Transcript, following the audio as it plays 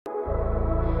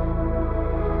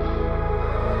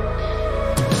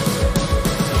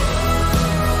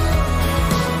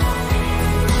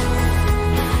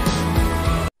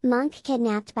monk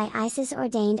kidnapped by ISIS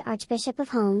ordained Archbishop of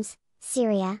Homs,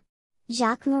 Syria.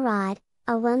 Jacques Murad,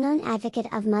 a well-known advocate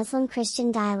of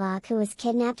Muslim-Christian dialogue who was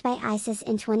kidnapped by ISIS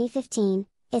in 2015,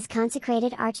 is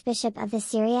consecrated Archbishop of the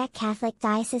Syriac Catholic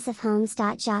Diocese of Homs.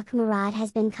 Jacques Murad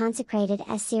has been consecrated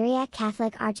as Syriac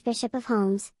Catholic Archbishop of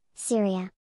Homs,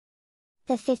 Syria.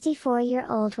 The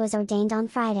 54-year-old was ordained on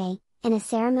Friday, in a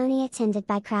ceremony attended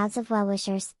by crowds of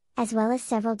well-wishers, as well as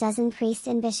several dozen priests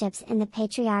and bishops and the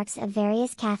patriarchs of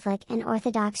various Catholic and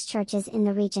Orthodox churches in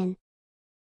the region.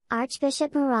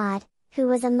 Archbishop Murad, who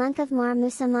was a monk of Mar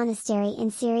Musa Monastery in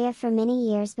Syria for many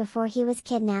years before he was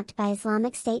kidnapped by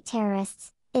Islamic State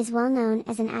terrorists, is well known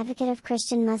as an advocate of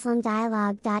Christian-Muslim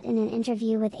dialogue. In an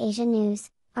interview with Asia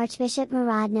News, Archbishop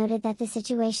Murad noted that the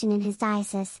situation in his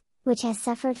diocese, which has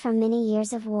suffered from many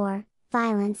years of war,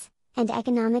 violence, and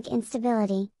economic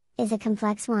instability, is a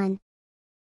complex one.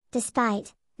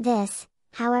 Despite this,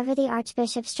 however, the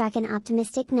Archbishop struck an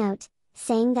optimistic note,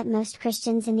 saying that most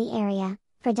Christians in the area,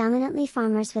 predominantly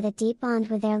farmers with a deep bond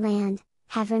with their land,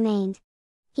 have remained.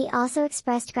 He also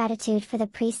expressed gratitude for the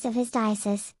priests of his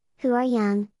diocese, who are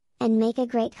young, and make a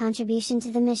great contribution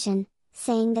to the mission,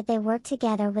 saying that they work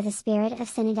together with a spirit of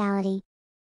synodality.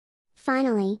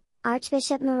 Finally,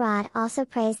 Archbishop Murad also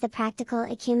praised the practical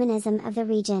ecumenism of the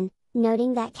region,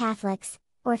 noting that Catholics,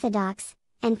 Orthodox,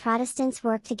 and Protestants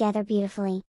work together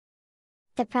beautifully.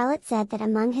 The prelate said that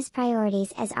among his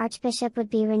priorities as Archbishop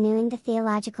would be renewing the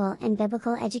theological and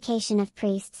biblical education of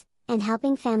priests, and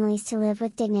helping families to live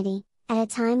with dignity, at a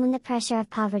time when the pressure of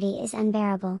poverty is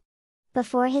unbearable.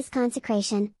 Before his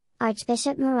consecration,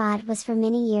 Archbishop Murad was for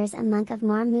many years a monk of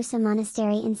Mar Musa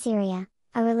Monastery in Syria,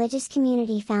 a religious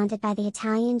community founded by the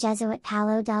Italian Jesuit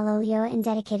Paolo Dall'Olio and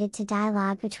dedicated to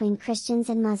dialogue between Christians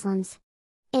and Muslims.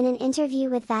 In an interview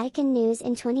with Vatican News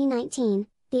in 2019,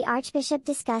 the Archbishop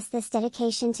discussed this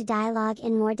dedication to dialogue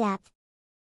in more depth.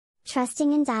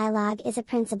 Trusting in dialogue is a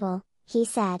principle, he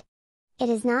said. It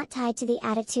is not tied to the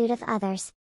attitude of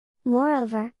others.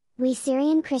 Moreover, we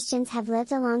Syrian Christians have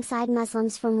lived alongside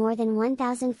Muslims for more than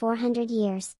 1,400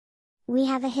 years. We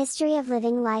have a history of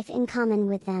living life in common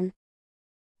with them.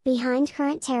 Behind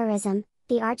current terrorism,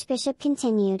 the Archbishop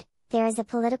continued, there is a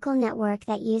political network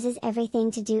that uses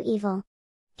everything to do evil.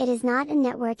 It is not a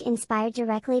network inspired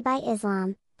directly by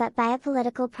Islam, but by a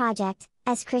political project.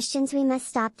 As Christians we must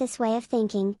stop this way of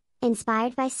thinking,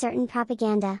 inspired by certain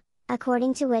propaganda,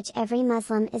 according to which every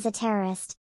Muslim is a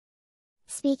terrorist.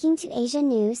 Speaking to Asia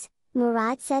News,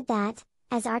 Murad said that,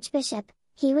 as Archbishop,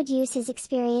 he would use his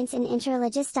experience in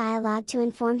interreligious dialogue to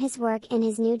inform his work in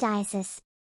his new diocese.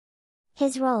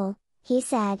 His role, he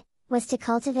said, was to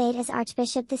cultivate as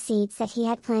Archbishop the seeds that he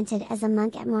had planted as a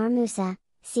monk at Mar Musa,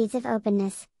 seeds of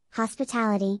openness,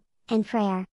 hospitality, and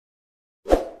prayer.